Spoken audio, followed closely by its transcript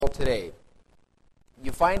world today.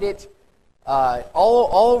 You find it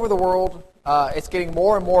all over the world. It's getting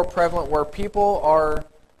more and more prevalent where people are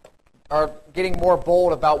getting more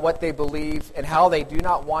bold about what they believe and how they do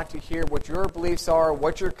not want to hear what your beliefs are,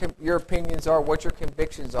 what your opinions are, what your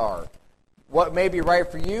convictions are. What may be right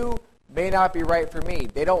for you may not be right for me.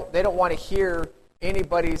 They don't want to hear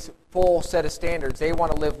anybody's full set of standards. They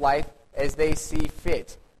want to live life as they see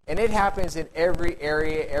fit. And it happens in every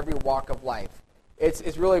area, every walk of life.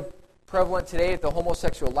 It's really prevalent today with the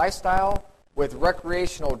homosexual lifestyle, with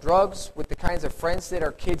recreational drugs, with the kinds of friends that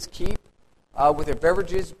our kids keep, with the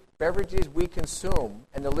beverages we consume,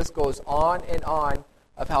 and the list goes on and on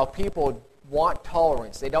of how people want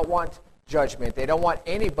tolerance. They don't want judgment. They don't want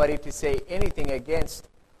anybody to say anything against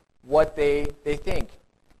what they think.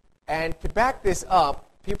 And to back this up,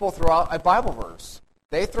 people throw out a Bible verse.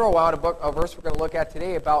 They throw out a verse we're going to look at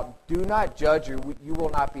today about do not judge or you will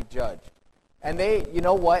not be judged. And you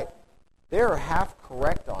know what? They're half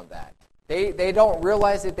correct on that. They don't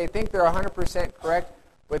realize it. They think they're 100% correct,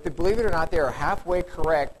 but believe it or not, they are halfway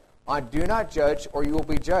correct on do not judge or you will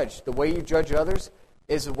be judged. The way you judge others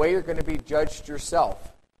is the way you're going to be judged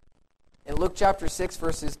yourself. In Luke chapter 6,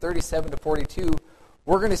 verses 37 to 42,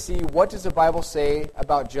 we're going to see what does the Bible say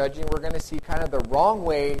about judging. We're going to see kind of the wrong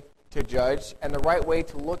way to judge and the right way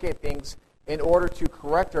to look at things in order to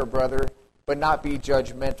correct our brother but not be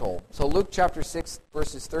judgmental. So Luke chapter 6,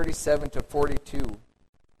 verses 37 to 42.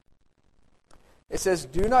 It says,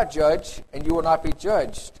 "Do not judge, and you will not be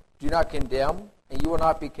judged. Do not condemn, and you will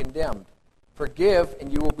not be condemned. Forgive,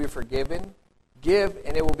 and you will be forgiven. Give,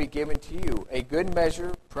 and it will be given to you. A good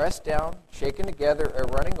measure, pressed down, shaken together,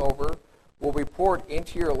 and running over, will be poured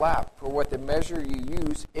into your lap. For what the measure you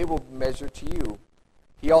use, it will be measured to you."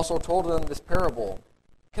 He also told them this parable.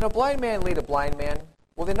 "Can a blind man lead a blind man?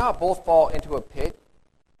 Will they not both fall into a pit?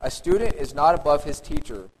 A student is not above his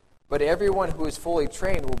teacher, but everyone who is fully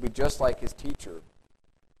trained will be just like his teacher."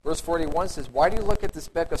 Verse 41 says, "Why do you look at the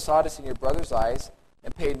speck of sawdust in your brother's eyes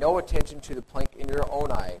and pay no attention to the plank in your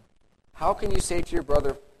own eye? How can you say to your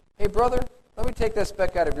brother, 'Hey, brother, let me take that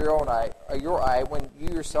speck out of your eye, when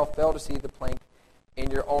you yourself fail to see the plank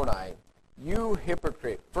in your own eye? You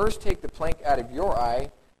hypocrite, first take the plank out of your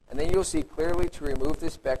eye, and then you'll see clearly to remove the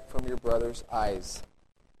speck from your brother's eyes."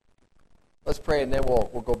 Let's pray, and then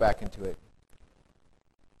we'll go back into it.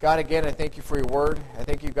 God, again, I thank you for your word. I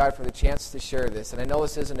thank you, God, for the chance to share this. And I know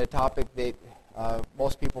this isn't a topic that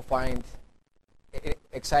most people find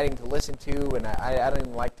exciting to listen to, and I don't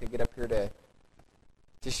even like to get up here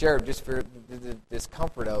to share just for the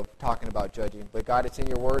discomfort of talking about judging. But God, it's in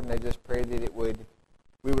your word, and I just pray that we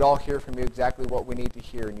would all hear from you exactly what we need to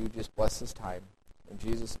hear, and you just bless this time. In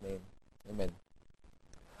Jesus' name, amen.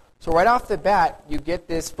 So right off the bat, you get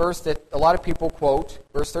this verse that a lot of people quote,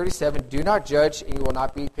 verse 37, "Do not judge, and you will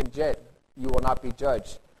not be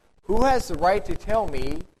judged." Who has the right to tell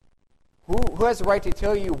me? Who has the right to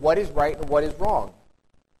tell you what is right and what is wrong?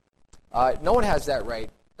 No one has that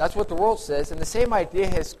right. That's what the world says, and the same idea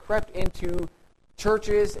has crept into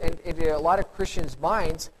churches and into a lot of Christians'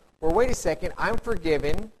 minds. Where wait a second, I'm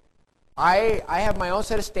forgiven. I have my own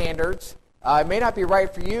set of standards. It may not be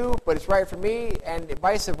right for you, but it's right for me, and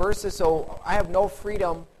vice versa, so I have no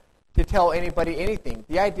freedom to tell anybody anything.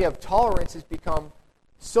 The idea of tolerance has become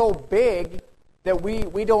so big that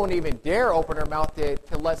we don't even dare open our mouth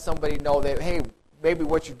to let somebody know that, hey, maybe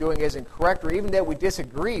what you're doing isn't correct, or even that we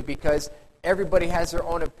disagree, because everybody has their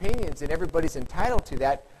own opinions, and everybody's entitled to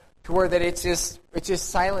that, to where that it just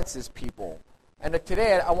silences people. And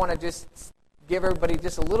today I want to just give everybody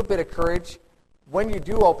just a little bit of courage when you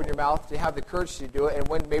do open your mouth, to have the courage to do it, and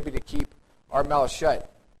when maybe to keep our mouths shut.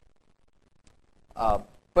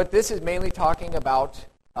 But this is mainly talking about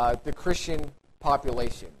the Christian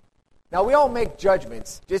population. Now, we all make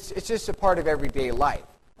judgments. It's just a part of everyday life.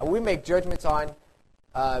 We make judgments on,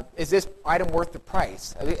 is this item worth the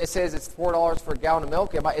price? It says it's $4 for a gallon of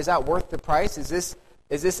milk. Is that worth the price? Is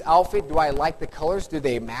this outfit, do I like the colors? Do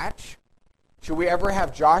they match? Should we ever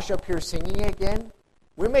have Josh up here singing again?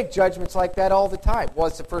 We make judgments like that all the time. Well,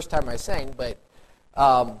 it's the first time I sang, but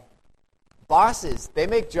bosses, they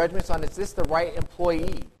make judgments on, is this the right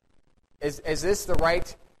employee? Is this the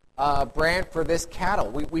right brand for this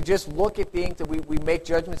cattle? We just look at things and we make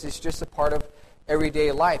judgments. It's just a part of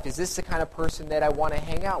everyday life. Is this the kind of person that I want to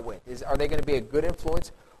hang out with? Are they going to be a good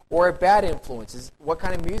influence or a bad influence? What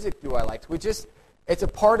kind of music do I like? It's a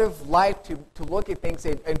part of life to look at things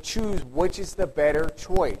and choose which is the better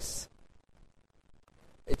choice.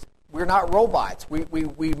 We're not robots. We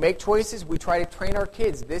make choices. We try to train our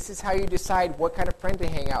kids. This is how you decide what kind of friend to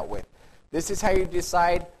hang out with. This is how you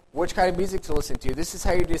decide which kind of music to listen to. This is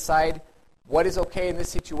how you decide what is okay in this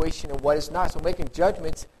situation and what is not. So making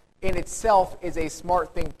judgments in itself is a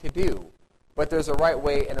smart thing to do, but there's a right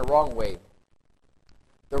way and a wrong way.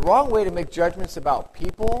 The wrong way to make judgments about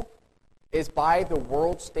people is by the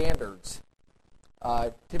world standards.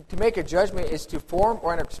 To make a judgment is to form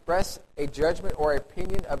or express a judgment or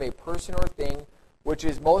opinion of a person or thing which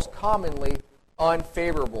is most commonly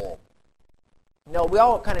unfavorable. Now, we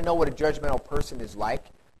all kind of know what a judgmental person is like.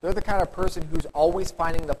 They're the kind of person who's always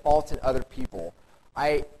finding the faults in other people.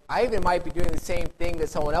 I even might be doing the same thing that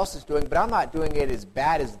someone else is doing, but I'm not doing it as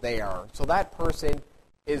bad as they are. So that person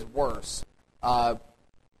is worse.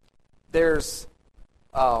 They're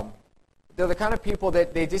the kind of people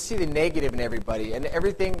that they just see the negative in everybody, and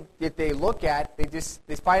everything that they look at,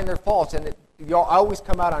 they find their faults, and you'll always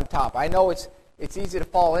come out on top. I know it's easy to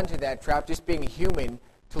fall into that trap, just being a human,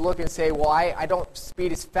 to look and say, well, I don't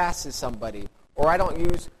speed as fast as somebody, or I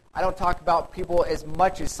don't talk about people as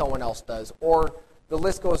much as someone else does, or the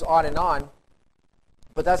list goes on and on.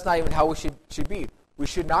 But that's not even how we should be. We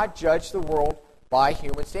should not judge the world by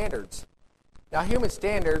human standards. Now, human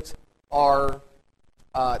standards are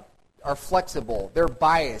flexible. They're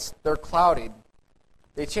biased. They're clouded.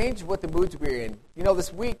 They change what the moods we're in. You know,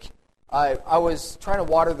 this week I was trying to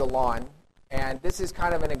water the lawn, and this is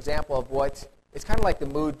kind of an example of it's kind of like the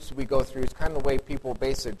moods we go through. It's kind of the way people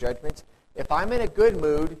base their judgments. If I'm in a good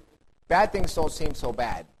mood, bad things don't seem so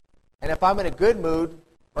bad. And if I'm in a good mood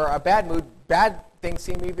or a bad mood, bad things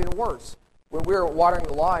seem even worse. When we were watering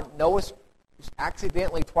the lawn, Noah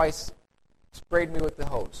accidentally twice sprayed me with the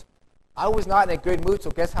hose. I was not in a good mood, so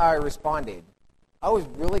guess how I responded? I was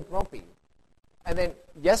really grumpy. And then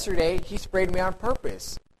yesterday, he sprayed me on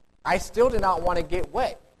purpose. I still did not want to get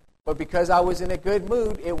wet. But because I was in a good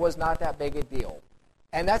mood, it was not that big a deal.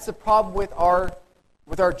 And that's the problem with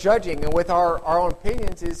our judging and with our own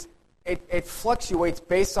opinions is it fluctuates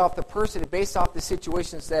based off the person and based off the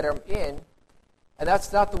situations that I'm in. And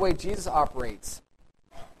that's not the way Jesus operates.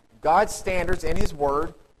 God's standards in His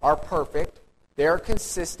Word are perfect. They're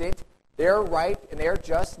consistent. They're right, and they're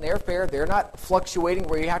just, and they're fair. They're not fluctuating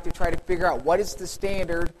where you have to try to figure out what is the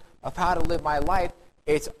standard of how to live my life.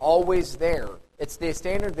 It's always there. It's the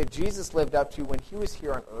standard that Jesus lived up to when He was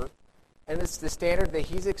here on earth, and it's the standard that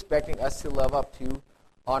He's expecting us to live up to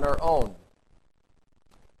on our own.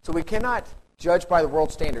 So we cannot judge by the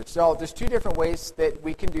world standards. So there's two different ways that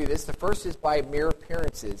we can do this. The first is by mere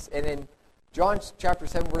appearances. And in John chapter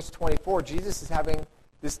 7, verse 24, Jesus is having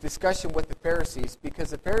this discussion with the Pharisees,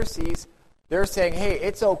 because the Pharisees, they're saying, hey,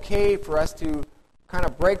 it's okay for us to kind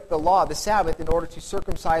of break the law, the Sabbath, in order to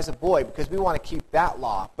circumcise a boy, because we want to keep that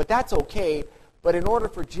law. But that's okay. But in order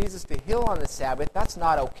for Jesus to heal on the Sabbath, that's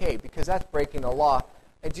not okay, because that's breaking the law.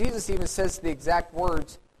 And Jesus even says the exact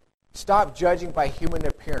words, stop judging by human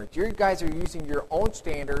appearance. You guys are using your own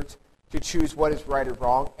standards to choose what is right or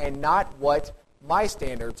wrong, and not what my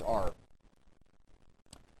standards are.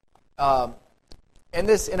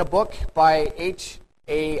 In a book by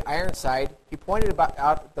H.A. Ironside, he pointed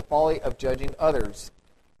out the folly of judging others.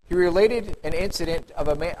 He related an incident of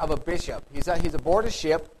a bishop. He's aboard a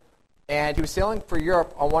ship, and he was sailing for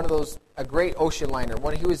Europe on a great ocean liner.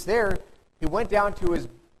 When he was there, he went down to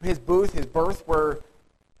his booth, his berth, where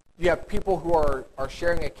you have people who are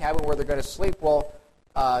sharing a cabin where they're going to sleep. Well,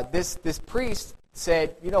 this priest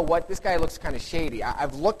said, you know what, this guy looks kind of shady.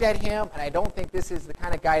 I've looked at him, and I don't think this is the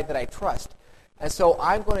kind of guy that I trust. And so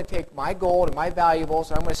I'm going to take my gold and my valuables,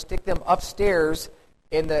 and I'm going to stick them upstairs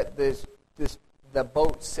in the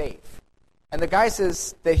boat safe. And the guy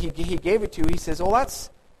says that he gave it to, he says, well, that's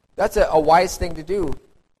a wise thing to do.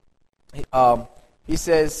 He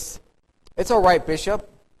says, it's all right, Bishop.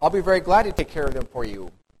 I'll be very glad to take care of them for you.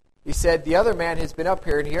 He said, the other man has been up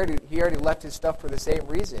here, and he already left his stuff for the same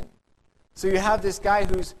reason. So you have this guy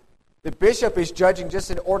the bishop is judging just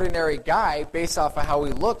an ordinary guy based off of how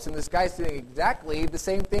he looks, and this guy's doing exactly the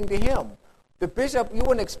same thing to him. The bishop, you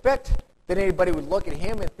wouldn't expect that anybody would look at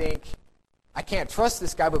him and think, I can't trust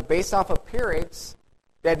this guy, but based off appearance,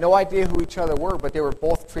 they had no idea who each other were, but they were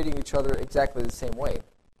both treating each other exactly the same way.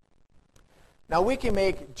 Now, we can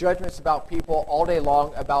make judgments about people all day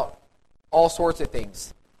long about all sorts of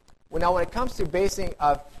things. Now, when it comes to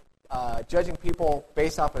judging people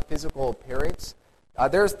based off of physical appearance,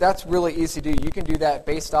 that's really easy to do. You can do that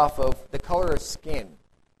based off of the color of skin.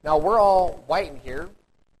 Now, we're all white in here.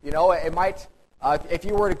 You know, it might, if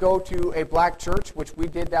you were to go to a black church, which we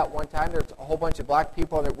did that one time, there's a whole bunch of black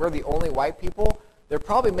people, and we're the only white people, they're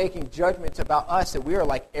probably making judgments about us that we are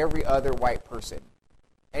like every other white person.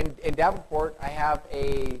 And in Davenport, I have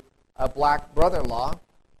a black brother-in-law,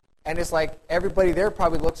 and it's like everybody there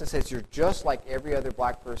probably looks and says, you're just like every other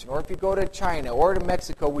black person. Or if you go to China or to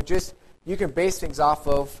Mexico, we just You can base things off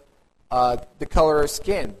of the color of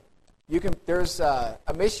skin. There's a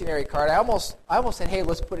missionary card. I almost said, hey,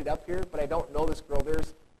 let's put it up here, but I don't know this girl.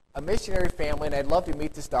 There's a missionary family, and I'd love to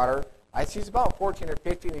meet this daughter. She's about 14 or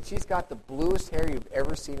 15, and she's got the bluest hair you've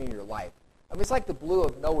ever seen in your life. I mean, it's like the blue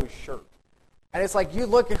of Noah's shirt. And it's like you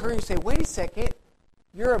look at her and you say, wait a second,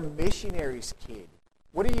 you're a missionary's kid.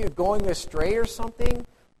 What are you, going astray or something?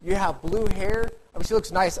 You have blue hair. I mean, she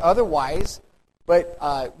looks nice otherwise, but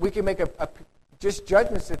we can make just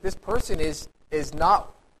judgments that this person is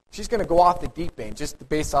not, she's going to go off the deep end just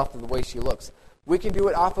based off of the way she looks. We can do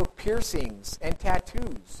it off of piercings and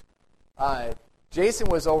tattoos. Jason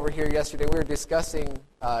was over here yesterday. We were discussing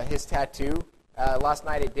his tattoo last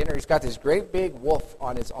night at dinner. He's got this great big wolf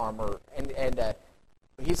on his armor, and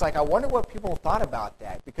he's like, I wonder what people thought about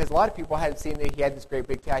that, because a lot of people hadn't seen that he had this great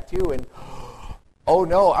big tattoo, and oh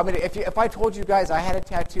no, I mean, if I told you guys I had a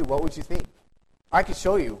tattoo, what would you think? I could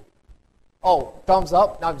show you. Oh, thumbs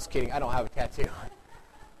up? No, I'm just kidding. I don't have a tattoo.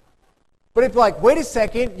 But if like, wait a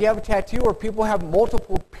second, you have a tattoo, or people have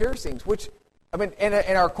multiple piercings, which, I mean, in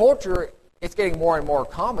our culture, it's getting more and more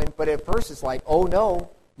common, but at first it's like, oh no,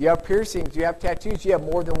 you have piercings, you have tattoos, you have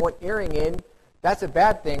more than one earring in. That's a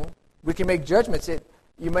bad thing. We can make judgments.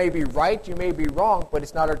 You may be right, you may be wrong, but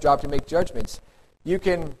it's not our job to make judgments. You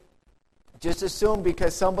can just assume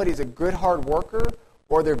because somebody's a good hard worker,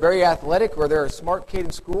 or they're very athletic, or they're a smart kid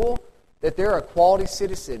in school, that they're a quality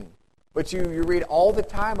citizen. But you read all the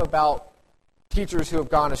time about teachers who have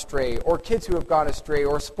gone astray, or kids who have gone astray,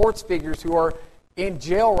 or sports figures who are in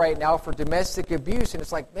jail right now for domestic abuse, and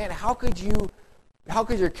it's like, man, how could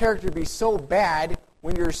your character be so bad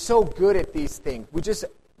when you're so good at these things? We just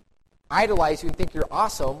idolize you and think you're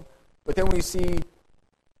awesome, but then when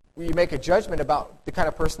you make a judgment about the kind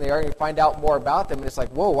of person they are, and you find out more about them, and it's like,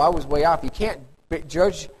 whoa, I was way off. You can't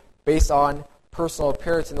judge based on personal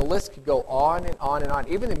appearance, and the list could go on and on and on.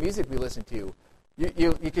 Even the music we listen to,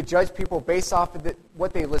 you could judge people based off of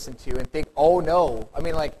what they listen to and think, oh no. I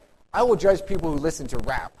mean, like, I will judge people who listen to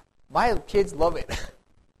rap. My kids love it.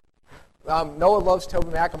 Noah loves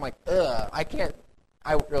Toby Mac. I'm like, ugh,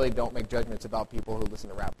 I really don't make judgments about people who listen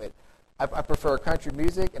to rap, but I prefer country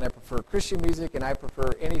music, and I prefer Christian music, and I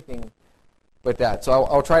prefer anything but that. So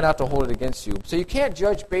I'll try not to hold it against you. So you can't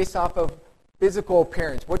judge based off of physical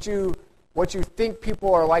appearance, what you think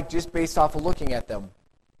people are like just based off of looking at them.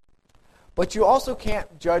 But you also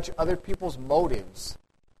can't judge other people's motives.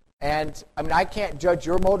 And, I mean, I can't judge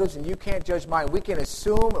your motives, and you can't judge mine. We can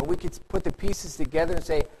assume, and we can put the pieces together and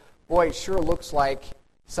say, boy, it sure looks like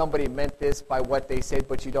somebody meant this by what they said,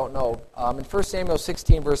 but you don't know. In 1 Samuel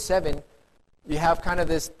 16, verse 7, you have kind of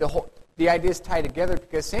the ideas tied together,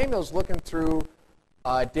 because Samuel's looking through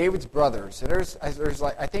David's brothers. And there's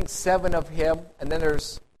like, I think 7 of him, and then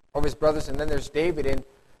there's of his brothers, and then there's David.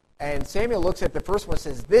 And Samuel looks at the first one and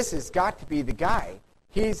says, this has got to be the guy.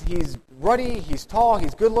 He's ruddy, he's tall,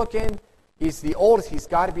 he's good looking, he's the oldest, he's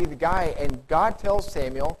got to be the guy. And God tells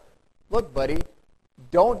Samuel, look, buddy,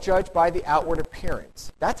 don't judge by the outward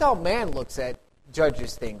appearance. That's how man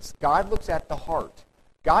judges things. God looks at the heart.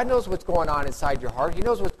 God knows what's going on inside your heart. He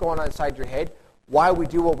knows what's going on inside your head, why we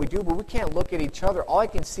do what we do, but we can't look at each other. All I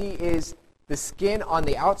can see is the skin on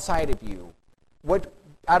the outside of you. What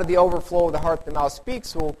out of the overflow of the heart the mouth speaks,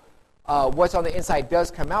 so what's on the inside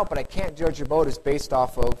does come out, but I can't judge your motives based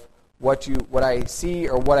off of what I see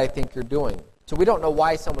or what I think you're doing. So we don't know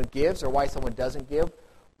why someone gives or why someone doesn't give.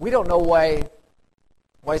 We don't know why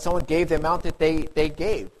someone gave the amount that they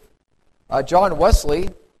gave. John Wesley,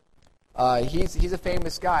 he's a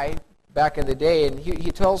famous guy back in the day, and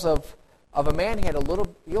he tells of a man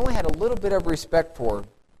he only had a little bit of respect for,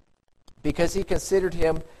 because he considered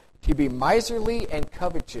him to be miserly and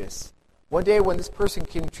covetous. One day when this person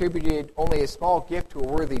contributed only a small gift to a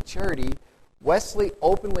worthy charity, Wesley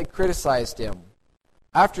openly criticized him.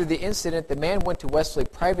 After the incident, the man went to Wesley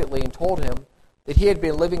privately and told him that he had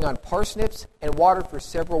been living on parsnips and water for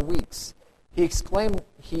several weeks. He explained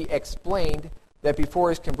that before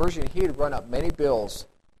his conversion he had run up many bills.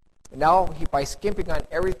 And now, by skimping on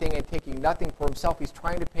everything and taking nothing for himself, he's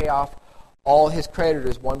trying to pay off all his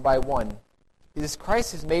creditors one by one. This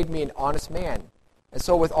Christ has made me an honest man. And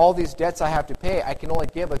so with all these debts I have to pay, I can only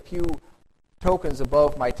give a few tokens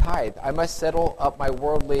above my tithe. I must settle up my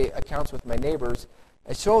worldly accounts with my neighbors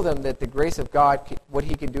and show them that the grace of God, what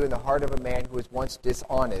he can do in the heart of a man who was once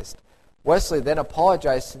dishonest. Wesley then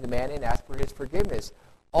apologized to the man and asked for his forgiveness.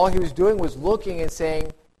 All he was doing was looking and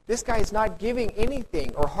saying, this guy is not giving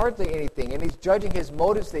anything or hardly anything, and he's judging his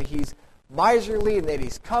motives that he's miserly and that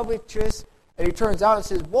he's covetous. And he turns out and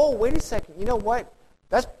says, whoa, wait a second, you know what?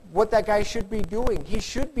 That's what that guy should be doing. He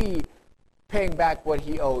should be paying back what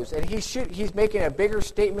he owes. And he's making a bigger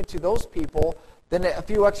statement to those people than a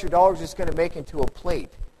few extra dollars is going to make into a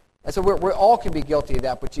plate. And so we all can be guilty of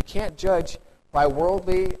that, but you can't judge by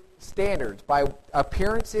worldly standards, by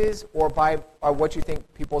appearances, or by what you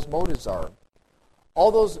think people's motives are.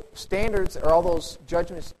 All those standards or all those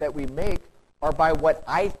judgments that we make are by what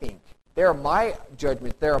I think. They're my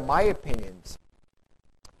judgments. They're my opinions.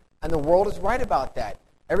 And the world is right about that.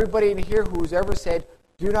 Everybody in here who's ever said,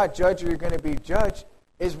 do not judge or you're going to be judged,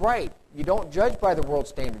 is right. You don't judge by the world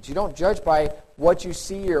standards. You don't judge by what you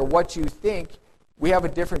see or what you think. We have a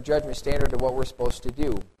different judgment standard of what we're supposed to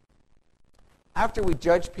do. After we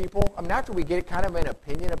judge people, after we get kind of an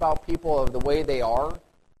opinion about people of the way they are,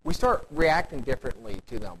 we start reacting differently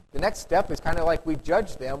to them. The next step is kind of like we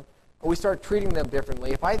judge them, and we start treating them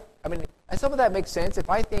differently. And some of that makes sense. If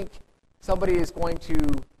I think somebody is going to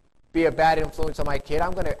be a bad influence on my kid,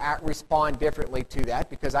 I'm going to respond differently to that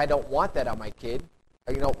because I don't want that on my kid.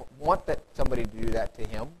 I don't want somebody to do that to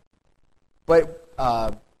him. But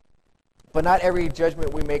not every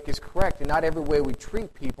judgment we make is correct, and not every way we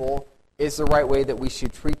treat people is the right way that we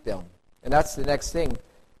should treat them. And that's the next thing.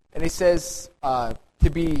 And he says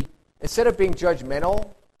instead of being judgmental,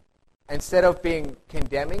 instead of being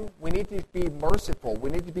condemning, we need to be merciful.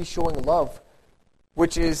 We need to be showing love,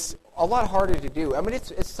 which is a lot harder to do.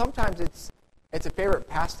 Sometimes it's a favorite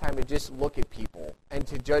pastime to just look at people and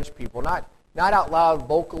to judge people. Not out loud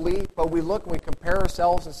vocally, but we look and we compare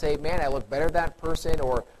ourselves and say, man, I look better than that person,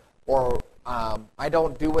 or I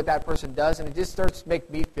don't do what that person does, and it just starts to make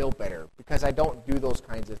me feel better because I don't do those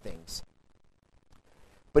kinds of things.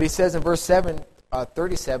 But he says in verse 37,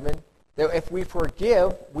 that if we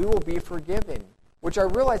forgive, we will be forgiven, which I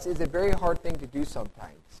realize is a very hard thing to do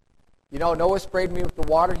sometimes. Noah sprayed me with the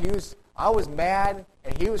water. I was mad,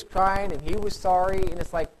 and he was crying, and he was sorry, and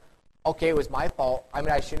it's like, okay, it was my fault.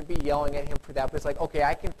 I shouldn't be yelling at him for that, but it's like, okay,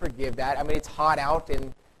 I can forgive that. It's hot out,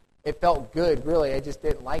 and it felt good, really. I just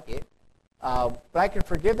didn't like it. But I can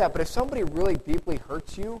forgive that. But if somebody really deeply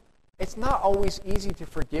hurts you, it's not always easy to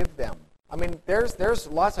forgive them. There's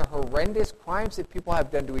lots of horrendous crimes that people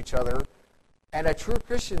have done to each other, and a true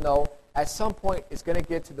Christian, though, at some point is going to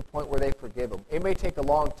get to the point where they forgive them. It may take a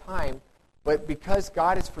long time, but because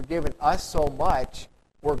God has forgiven us so much,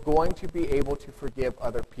 we're going to be able to forgive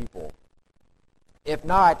other people. If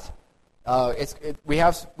not, we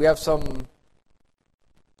have some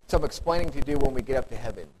explaining to do when we get up to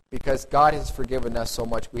heaven, because God has forgiven us so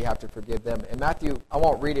much, we have to forgive them. In Matthew, I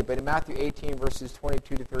won't read it, but in Matthew 18, verses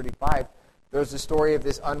 22 to 35, there's the story of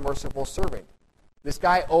this unmerciful servant. This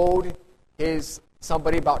guy owed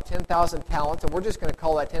somebody about 10,000 talents, and we're just going to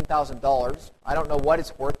call that $10,000. I don't know what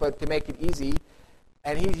it's worth, but to make it easy.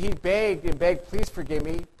 And he begged and begged, please forgive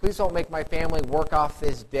me. Please don't make my family work off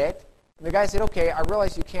this debt. And the guy said, okay, I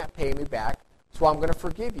realize you can't pay me back, so I'm going to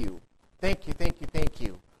forgive you. Thank you, thank you, thank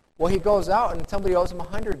you. Well, he goes out, and somebody owes him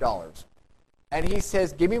 $100. And he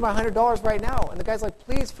says, give me my $100 right now. And the guy's like,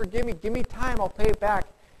 please forgive me. Give me time. I'll pay it back.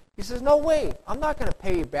 He says, no way. I'm not going to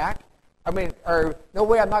pay you back. Or no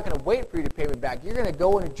way, I'm not going to wait for you to pay me back. You're going to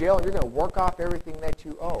go into jail, and you're going to work off everything that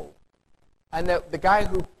you owe. And the guy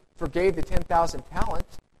who forgave the 10,000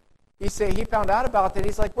 talents, he found out about that.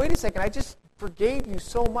 He's like, wait a second, I just forgave you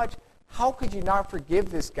so much. How could you not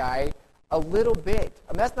forgive this guy a little bit?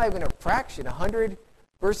 That's not even a fraction. 100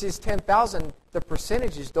 versus 10,000, the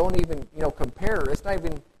percentages don't even compare. It's not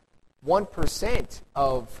even 1%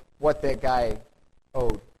 of what that guy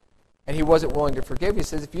owed. And he wasn't willing to forgive. He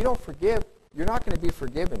says, if you don't forgive, you're not going to be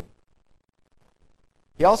forgiven.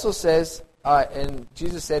 He also says, and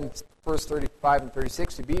Jesus said in verse 35 and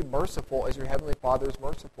 36, to be merciful as your heavenly Father is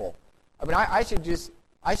merciful. I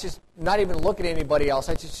should not even look at anybody else.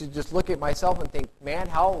 I should just look at myself and think, man,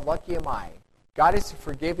 how lucky am I? God has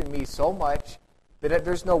forgiven me so much that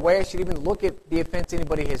there's no way I should even look at the offense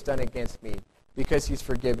anybody has done against me because he's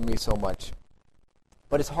forgiven me so much.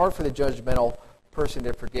 But it's hard for the judgmental person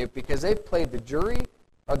to forgive because they've played the judge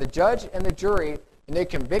and the jury, and they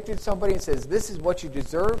convicted somebody and says, this is what you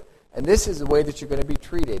deserve, and this is the way that you're going to be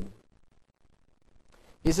treated.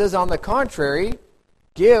 He says, on the contrary,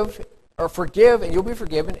 forgive and you'll be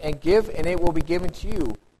forgiven, and give and it will be given to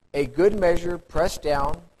you. A good measure, pressed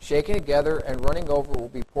down, shaken together, and running over will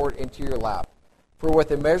be poured into your lap. For with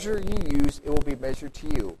the measure you use, it will be measured to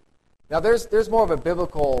you. Now there's more of a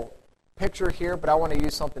biblical picture here, but I want to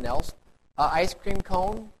use something else. Ice cream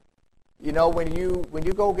cone. When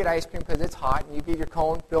you go get ice cream because it's hot, and you get your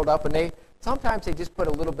cone filled up, and sometimes they just put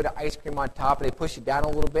a little bit of ice cream on top, and they push it down a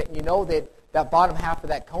little bit, and you know that bottom half of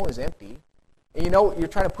that cone is empty. And you're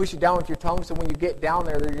trying to push it down with your tongue, so when you get down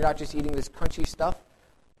there, you're not just eating this crunchy stuff.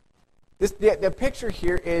 The picture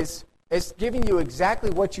here is It's giving you exactly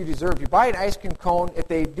what you deserve. You buy an ice cream cone, if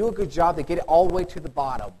they do a good job, they get it all the way to the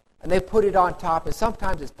bottom. And they put it on top, and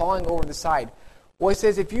sometimes it's falling over the side. Well, he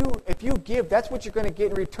says if you give, that's what you're going to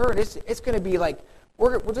get in return. It's going to be like,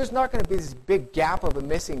 there's not going to be this big gap of a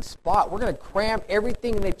missing spot. We're going to cram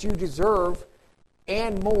everything that you deserve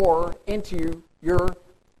and more into your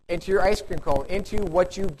ice cream cone, into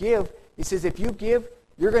what you give. He says if you give,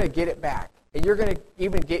 you're going to get it back. And you're going to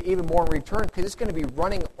even get even more in return because it's going to be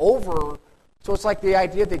running over. So it's like the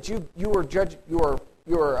idea that you were judging.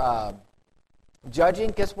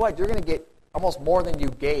 Guess what? You're going to get almost more than you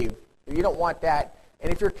gave. You don't want that.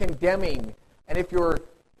 And if you're condemning, and if you're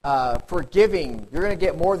forgiving, you're going to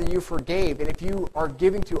get more than you forgave. And if you are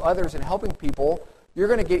giving to others and helping people, you're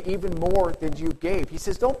going to get even more than you gave. He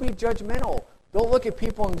says, don't be judgmental. Don't look at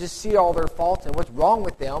people and just see all their faults and what's wrong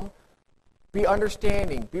with them. Be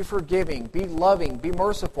understanding, be forgiving, be loving, be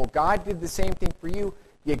merciful. God did the same thing for you.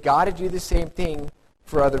 You got to do the same thing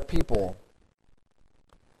for other people.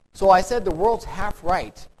 So I said the world's half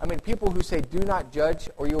right. I mean, people who say do not judge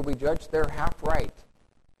or you will be judged, they're half right.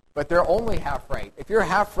 But they're only half right. If you're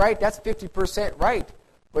half right, that's 50% right.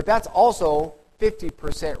 But that's also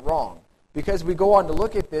 50% wrong. Because we go on to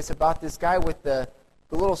look at this about this guy with the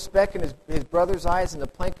little speck in his brother's eyes and the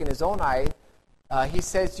plank in his own eye. He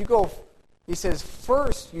says,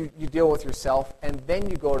 first you deal with yourself, and then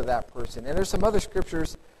you go to that person. And there's some other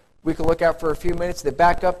scriptures we could look at for a few minutes that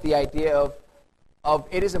back up the idea of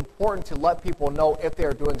it is important to let people know if they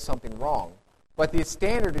are doing something wrong. But the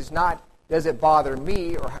standard is not, does it bother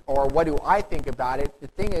me, or what do I think about it? The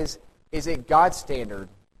thing is it God's standard?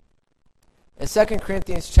 In 2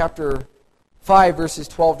 Corinthians chapter 5, verses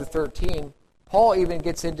 12 to 13, Paul even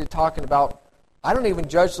gets into talking about, I don't even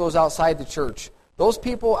judge those outside the church. Those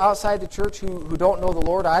people outside the church who don't know the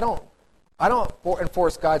Lord, I don't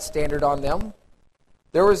enforce God's standard on them.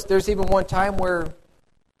 There's even one time where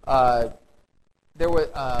there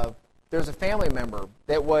was a family member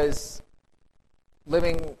that was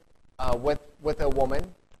living with a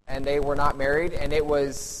woman, and they were not married, and it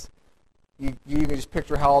was you can just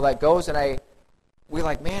picture how all that goes. And we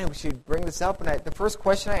like, man, we should bring this up. And the first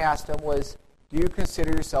question I asked him was, do you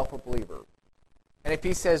consider yourself a believer? And if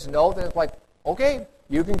he says no, then it's like, okay,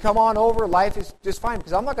 you can come on over. Life is just fine,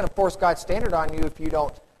 because I'm not going to force God's standard on you if you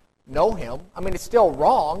don't know Him. I mean, it's still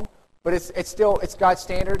wrong, but it's God's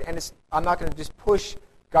standard, and I'm not going to just push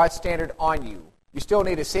God's standard on you. You still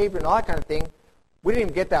need a Savior and all that kind of thing. We didn't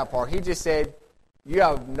even get that far. He just said, you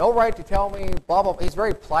have no right to tell me, blah, blah, blah. He's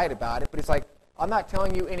very polite about it, but it's like, I'm not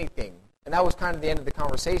telling you anything. And that was kind of the end of the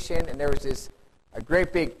conversation, and there was a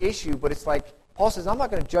great big issue, but it's like, Paul says, I'm not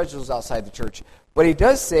going to judge those outside the church. But he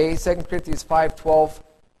does say, 2 Corinthians 5:12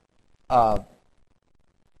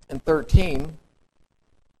 and 13.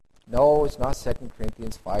 No, it's not 2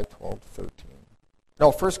 Corinthians 5:12 to 13.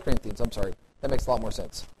 No, 1 Corinthians, I'm sorry. That makes a lot more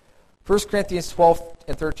sense. 1 Corinthians 12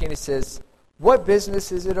 and 13, it says, what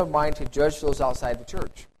business is it of mine to judge those outside the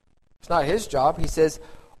church? It's not his job. He says,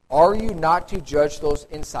 are you not to judge those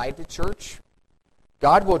inside the church?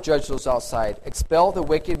 God will judge those outside. Expel the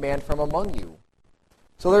wicked man from among you.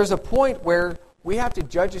 So there's a point where we have to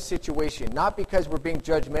judge a situation, not because we're being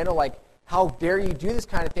judgmental, like, how dare you do this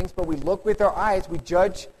kind of things, but we look with our eyes, we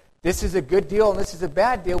judge, this is a good deal and this is a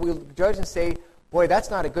bad deal. We judge and say, boy,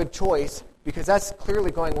 that's not a good choice, because that's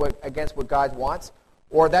clearly going against what God wants,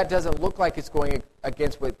 or that doesn't look like it's going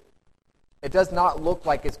against what, it does not look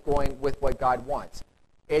like it's going with what God wants.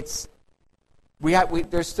 There's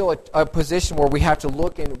still a position where we have to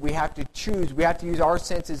look and we have to choose. We have to use our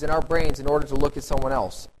senses and our brains in order to look at someone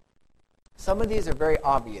else. Some of these are very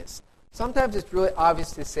obvious. Sometimes it's really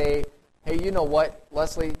obvious to say, hey, you know what,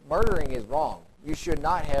 Leslie, murdering is wrong. You should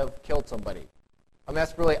not have killed somebody. I mean,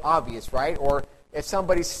 that's really obvious, right? Or if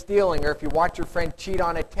somebody's stealing, or if you watch your friend cheat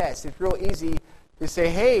on a test, it's real easy to say,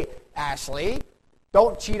 hey, Ashley,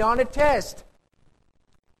 don't cheat on a test.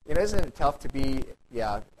 You know, isn't it tough to be,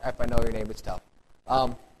 yeah, if I know your name, it's tough.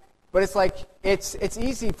 But it's like, it's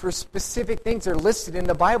easy for specific things that are listed in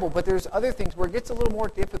the Bible, but there's other things where it gets a little more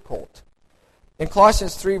difficult. In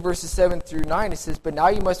Colossians 3, verses 7 through 9, it says, but now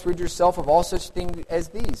you must rid yourself of all such things as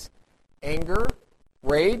these: anger,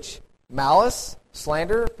 rage, malice,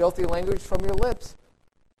 slander, filthy language from your lips.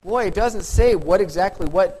 Boy, it doesn't say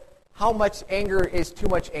how much anger is too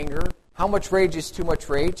much anger, how much rage is too much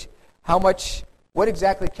rage, what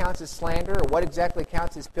exactly counts as slander, or what exactly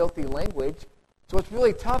counts as filthy language. So it's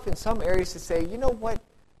really tough in some areas to say, you know what,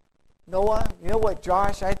 Noah, you know what,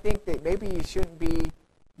 Josh, I think that maybe you shouldn't be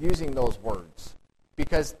using those words,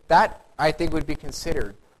 because that, I think, would be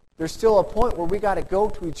considered. There's still a point where we got to go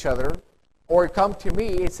to each other or come to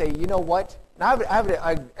me and say, you know what, And I have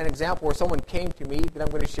an example where someone came to me that I'm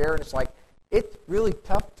going to share, and it's like, it's really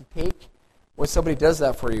tough to take when somebody does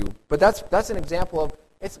that for you. But that's an example of,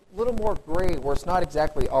 it's a little more gray, where it's not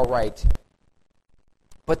exactly all right.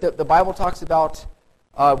 But the Bible talks about,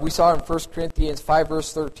 we saw in 1 Corinthians 5,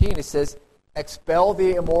 verse 13, it says, expel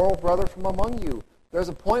the immoral brother from among you. There's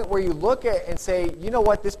a point where you look at and say, you know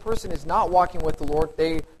what, this person is not walking with the Lord.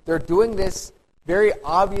 They're doing this very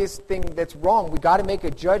obvious thing that's wrong. We got to make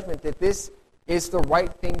a judgment that this is the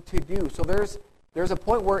right thing to do. So there's a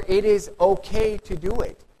point where it is okay to do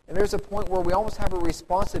it. And there's a point where we almost have a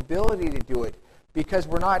responsibility to do it, because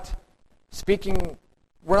we're not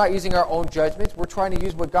using our own judgments. We're trying to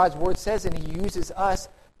use what God's Word says, and He uses us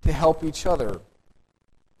to help each other.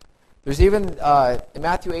 There's even, in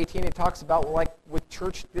Matthew 18, it talks about, like, with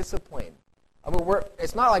church discipline. I mean,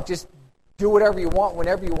 it's not like just do whatever you want,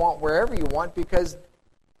 whenever you want, wherever you want, because,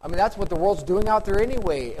 I mean, that's what the world's doing out there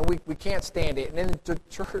anyway, and we can't stand it. And in the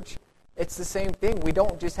church, it's the same thing. We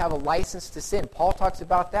don't just have a license to sin. Paul talks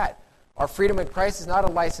about that. Our freedom in Christ is not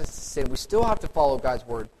a license to sin. We still have to follow God's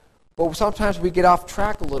Word. But sometimes we get off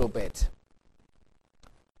track a little bit.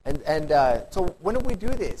 And so when do we do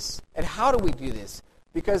this? And how do we do this?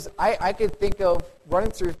 Because I could think of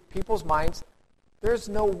running through people's minds, there's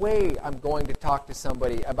no way I'm going to talk to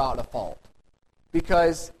somebody about a fault.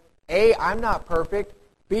 Because A, I'm not perfect.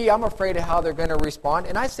 B, I'm afraid of how they're going to respond.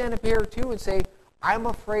 And I stand up here too and say, I'm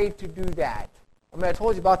afraid to do that. I mean, I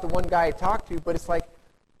told you about the one guy I talked to, but it's like,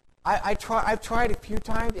 I've tried a few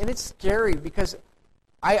times, and it's scary because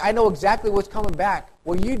I know exactly what's coming back.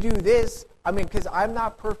 Well, you do this, I mean, because I'm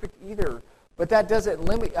not perfect either. But that doesn't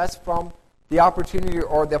limit us from the opportunity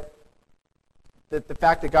or the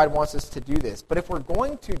fact that God wants us to do this. But if we're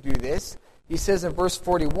going to do this, he says in verse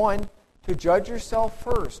 41, to judge yourself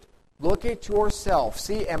first. Look at yourself.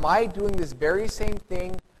 See, am I doing this very same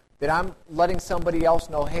thing that I'm letting somebody else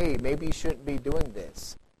know, hey, maybe you shouldn't be doing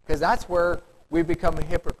this? Because that's where we become a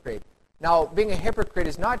hypocrite. Now, being a hypocrite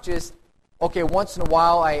is not just, okay, once in a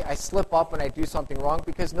while I slip up and I do something wrong,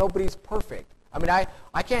 because nobody's perfect. I mean,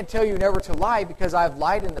 I can't tell you never to lie because I've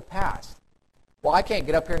lied in the past. Well, I can't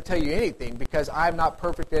get up here and tell you anything because I'm not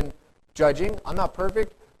perfect in judging. I'm not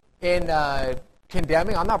perfect in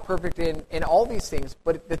condemning. I'm not perfect in all these things.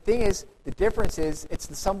 But the thing is, the difference is,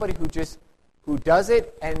 it's somebody who does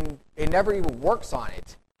it and it never even works on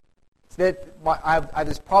it. It's that I have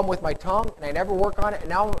this problem with my tongue and I never work on it, and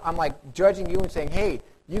now I'm like judging you and saying, hey,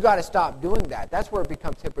 you got to stop doing that. That's where it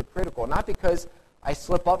becomes hypocritical. Not because I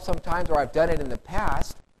slip up sometimes or I've done it in the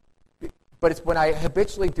past, but it's when I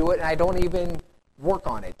habitually do it and I don't even work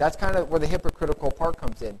on it. That's kind of where the hypocritical part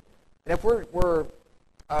comes in. And if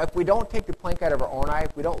we don't take the plank out of our own eye,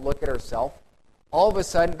 if we don't look at ourselves, all of a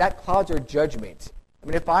sudden that clouds our judgment. I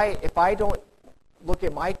mean, if I don't look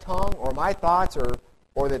at my tongue or my thoughts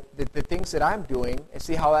or the things that I'm doing and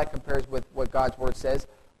see how that compares with what God's Word says,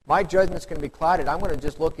 my judgment's going to be clouded. I'm going to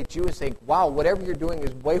just look at you and say, wow, whatever you're doing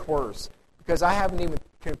is way worse, because I haven't even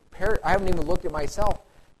looked at myself.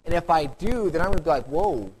 And if I do, then I'm going to be like,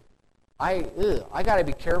 whoa, I got to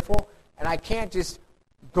be careful, and I can't just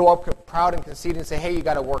go up proud and conceited and say, hey, you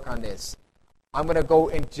got to work on this. I'm going to go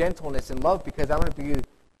in gentleness and love, because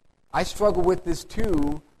I struggle with this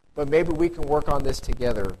too, but maybe we can work on this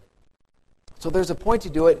together. So there's a point to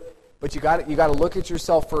do it, but you got to look at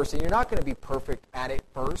yourself first, and you're not going to be perfect at it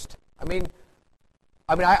first. I mean,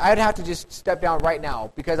 I'd have to just step down right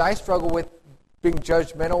now, because I struggle with being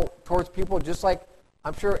judgmental towards people, just like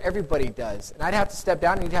I'm sure everybody does. And I'd have to step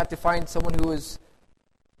down, and you'd have to find someone who is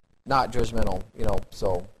not judgmental,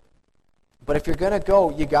 so. But if you're going to go,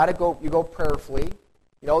 you go prayerfully.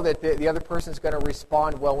 You know that the other person's going to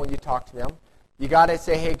respond well when you talk to them. You got to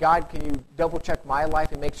say, hey, God, can you double check my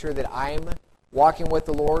life and make sure that I'm walking with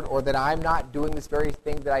the Lord, or that I'm not doing this very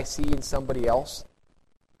thing that I see in somebody else?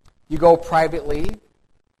 You go privately.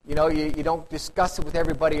 You don't discuss it with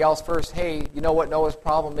everybody else first. Hey, you know what Noah's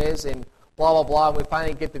problem is, and blah, blah, blah. And we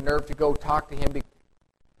finally get the nerve to go talk to him,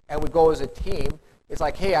 and we go as a team. It's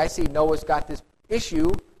like, hey, I see Noah's got this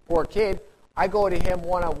issue, poor kid. I go to him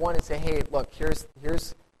one-on-one and say, hey, look,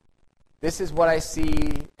 this is what I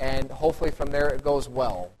see, and hopefully from there it goes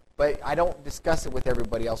well. But I don't discuss it with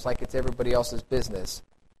everybody else like it's everybody else's business.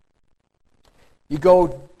 You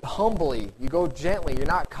go humbly. You go gently. You're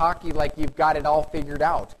not cocky like you've got it all figured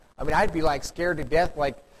out. I mean, I'd be like scared to death,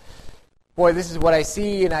 like, boy, this is what I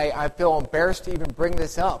see, and I feel embarrassed to even bring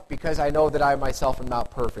this up because I know that I myself am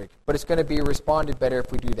not perfect. But it's going to be responded better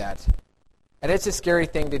if we do that. And it's a scary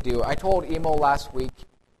thing to do. I told Emo last week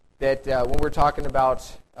that when we're talking about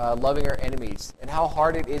loving our enemies and how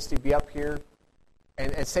hard it is to be up here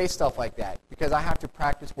and say stuff like that, because I have to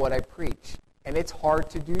practice what I preach. And it's hard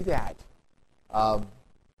to do that.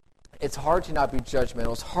 It's hard to not be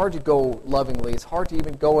judgmental. It's hard to go lovingly. It's hard to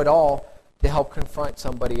even go at all to help confront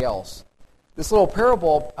somebody else. This little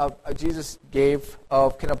parable Jesus gave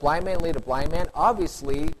of, can a blind man lead a blind man?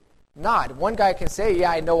 Obviously not. One guy can say,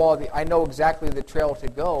 yeah, I know exactly the trail to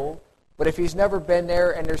go, but if he's never been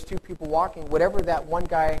there and there's two people walking, whatever that one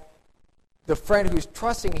guy, the friend who's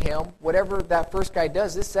trusting him, whatever that first guy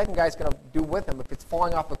does, this second guy's going to do with him. If it's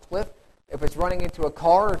falling off a cliff, if it's running into a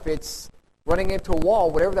car, if it's running into a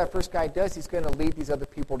wall, whatever that first guy does, he's going to lead these other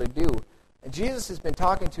people to do. And Jesus has been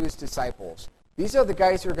talking to his disciples. These are the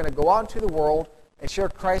guys who are going to go out into the world and share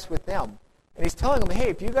Christ with them. And he's telling them, hey,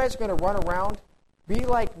 if you guys are going to run around, be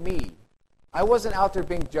like me. I wasn't out there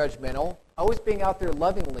being judgmental. I was being out there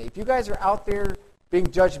lovingly. If you guys are out there being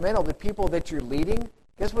judgmental, the people that you're leading,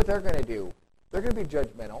 guess what they're going to do? They're going to be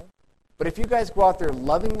judgmental. But if you guys go out there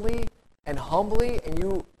lovingly and humbly and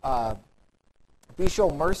you show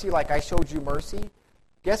mercy like I showed you mercy,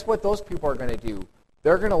 guess what those people are going to do?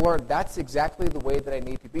 They're going to learn that's exactly the way that I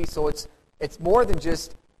need to be. So it's more than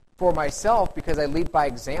just for myself because I lead by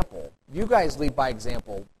example. You guys lead by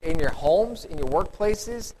example in your homes, in your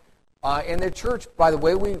workplaces, in the church. By the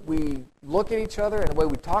way we look at each other and the way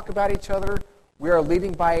we talk about each other, we are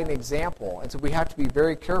leading by an example. And so we have to be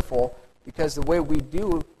very careful because the way we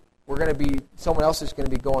do, someone else is going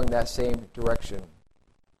to be going that same direction.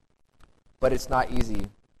 But it's not easy.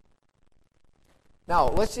 Now,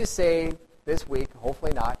 let's just say this week,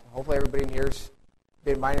 hopefully not, hopefully everybody in here's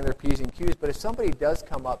been minding their P's and Q's, but if somebody does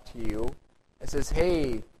come up to you and says,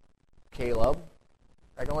 hey, Caleb,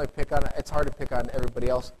 I can only it's hard to pick on everybody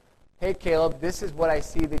else. Hey, Caleb, this is what I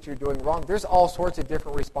see that you're doing wrong. There's all sorts of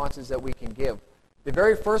different responses that we can give. The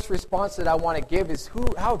very first response that I want to give is,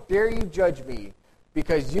 how dare you judge me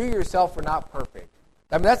because you yourself are not perfect.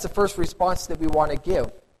 I mean, that's the first response that we want to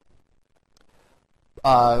give.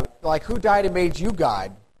 Like, who died and made you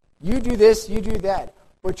God? You do this, you do that.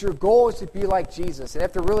 But your goal is to be like Jesus. And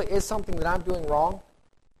if there really is something that I'm doing wrong,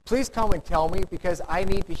 please come and tell me because I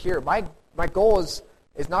need to hear. My goal is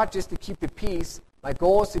not just to keep the peace. My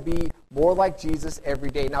goal is to be more like Jesus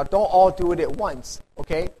every day. Now, don't all do it at once,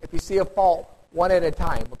 okay? If you see a fault, one at a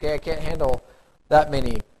time, okay? I can't handle that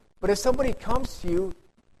many. But if somebody comes to you,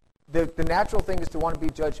 the natural thing is to want to be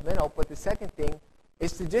judgmental, but the second thing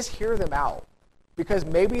is to just hear them out. Because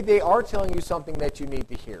maybe they are telling you something that you need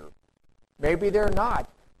to hear. Maybe they're not.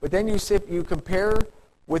 But then you compare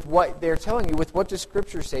with what they're telling you, with what the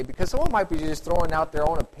Scriptures say, because someone might be just throwing out their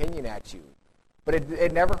own opinion at you. But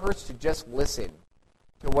it never hurts to just listen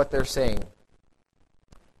to what they're saying.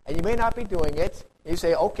 And you may not be doing it. You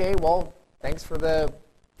say, okay, well, thanks for the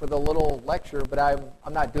little lecture, but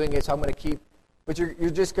I'm not doing it, so I'm going to keep. But you're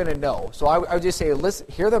just going to know. So I would just say, listen,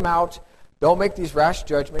 hear them out. Don't make these rash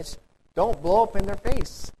judgments. Don't blow up in their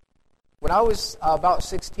face. When I was about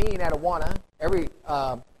 16 at Awana,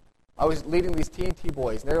 I was leading these TNT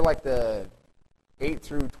boys, and they're like the 8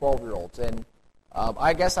 through 12-year-olds. And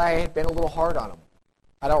I guess I had been a little hard on them.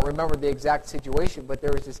 I don't remember the exact situation, but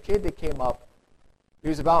there was this kid that came up. He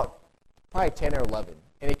was about probably 10 or 11.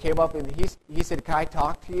 And he came up and he said, can I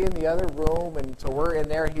talk to you in the other room? And so we're in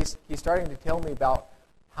there. He's starting to tell me about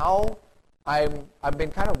how I've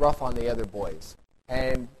been kind of rough on the other boys.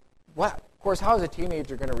 And of course, how is a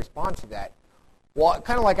teenager going to respond to that? Well,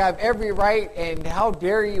 kind of like I have every right, and how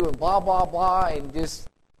dare you, and blah, blah, blah, and just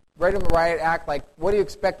right on the riot act, like, what do you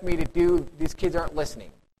expect me to do? These kids aren't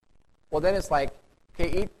listening. Well, then it's like,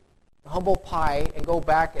 okay, eat humble pie and go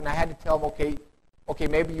back, and I had to tell them, okay,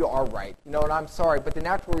 maybe you are right, and I'm sorry. But the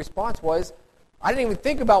natural response was, I didn't even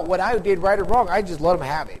think about what I did right or wrong. I just let them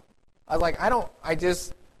have it. I was like,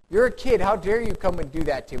 you're a kid. How dare you come and do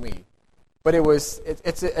that to me? But it was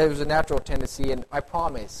a natural tendency, and I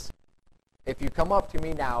promise, if you come up to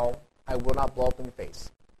me now, I will not blow up in the face.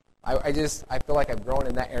 I feel like I've grown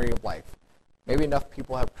in that area of life. Maybe enough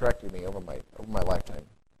people have corrected me over my lifetime.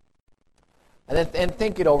 And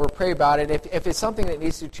think it over, pray about it. If it's something that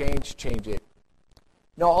needs to change it.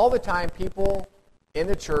 All the time, people in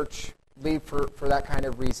the church leave for that kind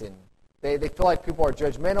of reason. They feel like people are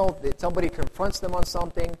judgmental, that somebody confronts them on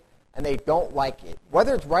something, and they don't like it.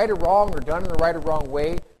 Whether it's right or wrong or done in the right or wrong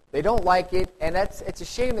way, they don't like it, and it's a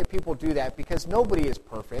shame that people do that because nobody is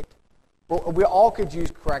perfect. But we all could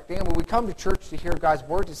use correcting. And when we come to church to hear God's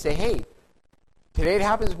word, to say, hey, today it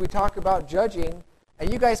happens we talk about judging,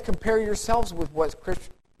 and you guys compare yourselves with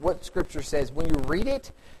what Scripture says. When you read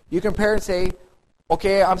it, you compare and say,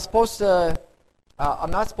 okay, I'm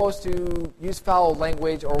not supposed to use foul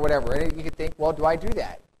language or whatever. And you could think, well, do I do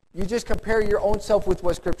that? You just compare your own self with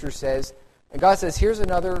what Scripture says, and God says, here's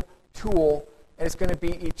another tool and it's going to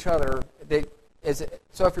be each other.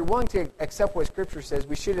 So if you're willing to accept what Scripture says,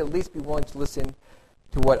 we should at least be willing to listen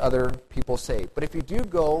to what other people say. But if you do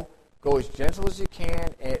go as gentle as you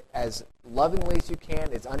can, as lovingly as you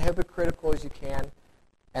can, as unhypocritical as you can,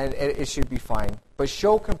 and it should be fine. But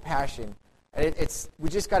show compassion. And we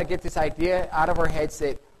just got to get this idea out of our heads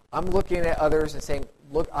that I'm looking at others and saying,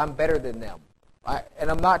 look, I'm better than them. And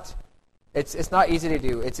I'm not. It's not easy to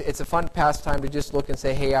do. It's a fun pastime to just look and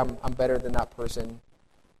say, hey, I'm better than that person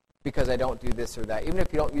because I don't do this or that. Even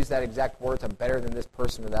if you don't use that exact words, I'm better than this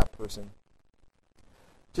person or that person.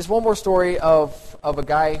 Just one more story of a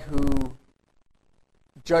guy who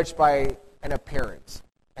judged by an appearance.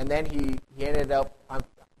 And then he ended up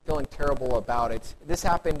feeling terrible about it. This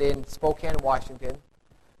happened in Spokane, Washington.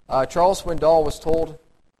 Charles Swindoll was told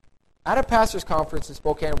at a pastor's conference in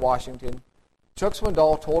Spokane, Washington, Chuck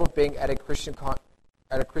Swindoll told of being at a Christian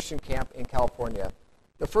camp in California.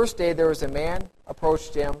 The first day, there was a man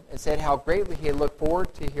approached him and said how greatly he had looked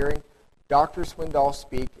forward to hearing Dr. Swindoll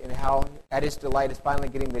speak and how at his delight is finally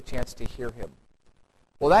getting the chance to hear him.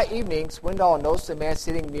 Well, that evening, Swindoll noticed a man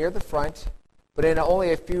sitting near the front, but in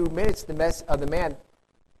only a few minutes, the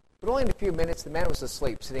man was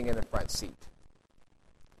asleep, sitting in the front seat.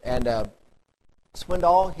 And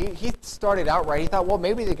Swindoll, he started out right. He thought, well,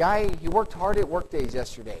 maybe the guy, he worked hard at work days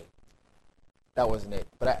yesterday. That wasn't it.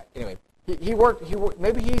 But anyway,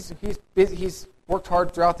 maybe he's busy, he's worked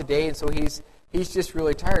hard throughout the day, and so he's just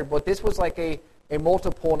really tired. But this was like a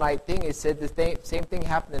multiple night thing. It said the same thing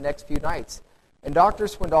happened the next few nights. And Dr.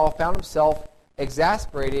 Swindoll found himself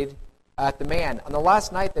exasperated at the man. On the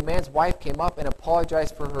last night, the man's wife came up and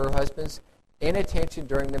apologized for her husband's inattention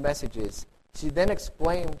during the messages. She then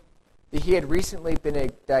explained that he had recently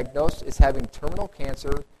been diagnosed as having terminal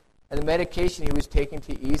cancer, and the medication he was taking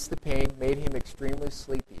to ease the pain made him extremely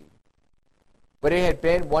sleepy. But it had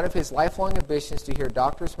been one of his lifelong ambitions to hear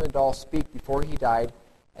Dr. Swindoll speak before he died,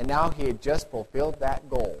 and now he had just fulfilled that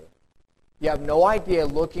goal. You have no idea,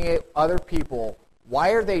 looking at other people, why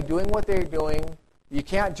are they doing what they're doing? You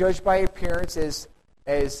can't judge by appearance as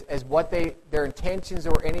what their intentions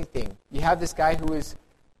or anything. You have this guy who is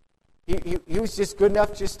he was just good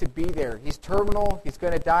enough just to be there. He's terminal. He's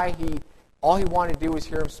going to die. All he wanted to do was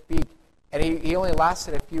hear him speak, and he only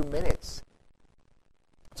lasted a few minutes.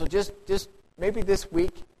 So just maybe this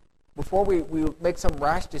week, before we make some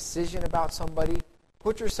rash decision about somebody,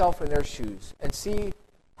 put yourself in their shoes and see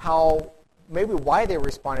maybe why they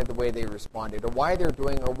responded the way they responded, or why they're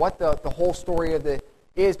doing, or what the whole story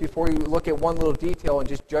is before you look at one little detail and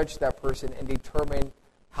just judge that person and determine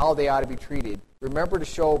how they ought to be treated. Remember to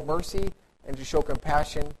show mercy and to show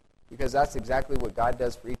compassion, because that's exactly what God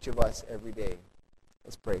does for each of us every day.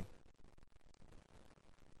 Let's pray.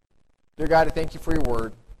 Dear God, I thank you for your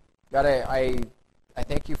word. God, I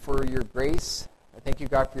thank you for your grace. I thank you,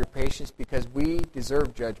 God, for your patience, because we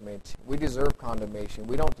deserve judgment. We deserve condemnation.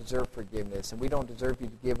 We don't deserve forgiveness, and we don't deserve you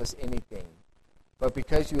to give us anything. But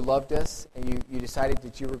because you loved us and you decided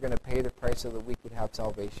that you were going to pay the price so that we could have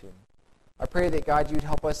salvation. I pray that, God, you'd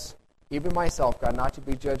help us, even myself, God, not to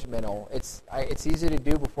be judgmental. It's easy to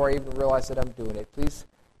do before I even realize that I'm doing it. Please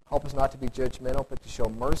help us not to be judgmental, but to show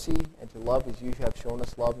mercy and to love as you have shown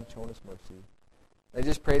us love and shown us mercy. And I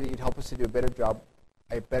just pray that you'd help us to do a better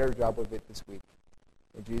job of it this week.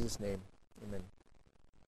 In Jesus' name, amen.